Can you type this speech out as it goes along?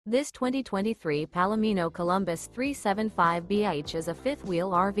This 2023 Palomino Columbus 375BH is a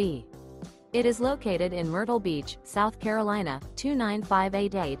fifth-wheel RV. It is located in Myrtle Beach, South Carolina,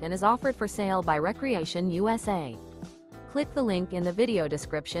 29588 and is offered for sale by Recreation USA. Click the link in the video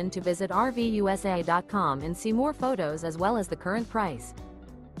description to visit RVUSA.com and see more photos as well as the current price.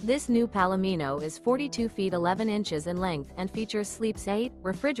 This new Palomino is 42 feet 11 inches in length and features sleeps 8,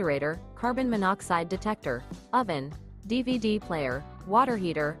 refrigerator, carbon monoxide detector, oven, DVD player, water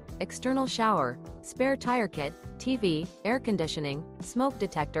heater, external shower, spare tire kit, TV, air conditioning, smoke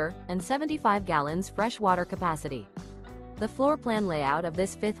detector, and 75 gallons fresh water capacity. The floor plan layout of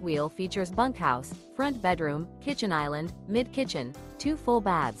this fifth wheel features bunkhouse, front bedroom, kitchen island, mid-kitchen, 2 full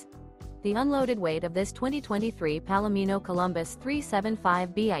baths. The unloaded weight of this 2023 Palomino Columbus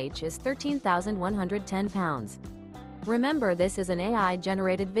 375BH is 13,110 pounds. Remember, this is an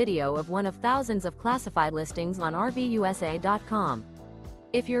AI-generated video of one of thousands of classified listings on RVUSA.com.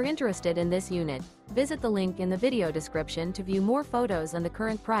 If you're interested in this unit, visit the link in the video description to view more photos and the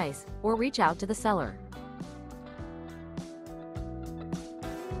current price, or reach out to the seller.